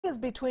Is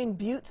between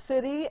Butte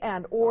City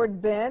and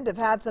Ord Bend have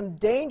had some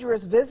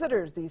dangerous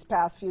visitors these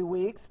past few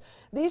weeks.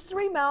 These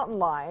three mountain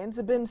lions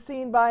have been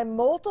seen by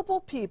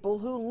multiple people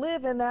who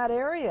live in that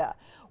area.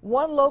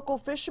 One local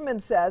fisherman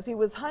says he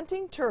was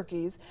hunting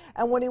turkeys,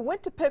 and when he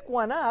went to pick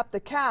one up, the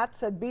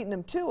cats had beaten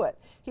him to it.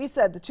 He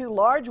said the two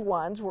large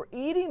ones were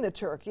eating the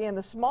turkey, and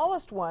the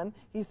smallest one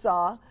he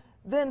saw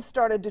then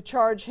started to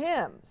charge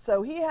him.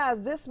 So he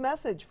has this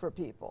message for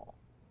people.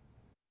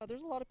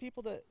 There's a lot of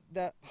people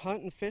that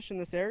hunt and fish in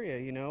this area,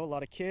 you know, a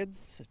lot of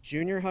kids,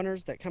 junior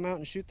hunters that come out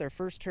and shoot their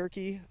first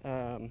turkey.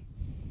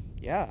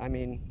 Yeah, I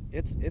mean,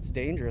 it's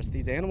dangerous.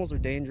 These animals are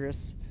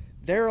dangerous.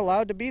 They're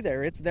allowed to be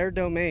there. It's their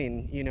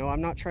domain. You know, I'm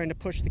not trying to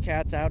push the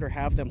cats out or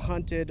have them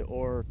hunted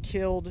or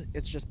killed.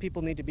 It's just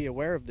people need to be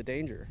aware of the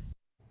danger.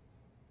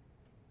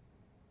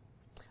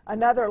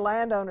 Another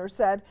landowner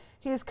said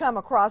he's come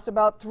across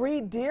about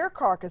 3 deer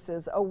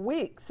carcasses a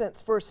week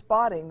since first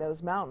spotting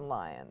those mountain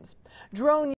lions. Drone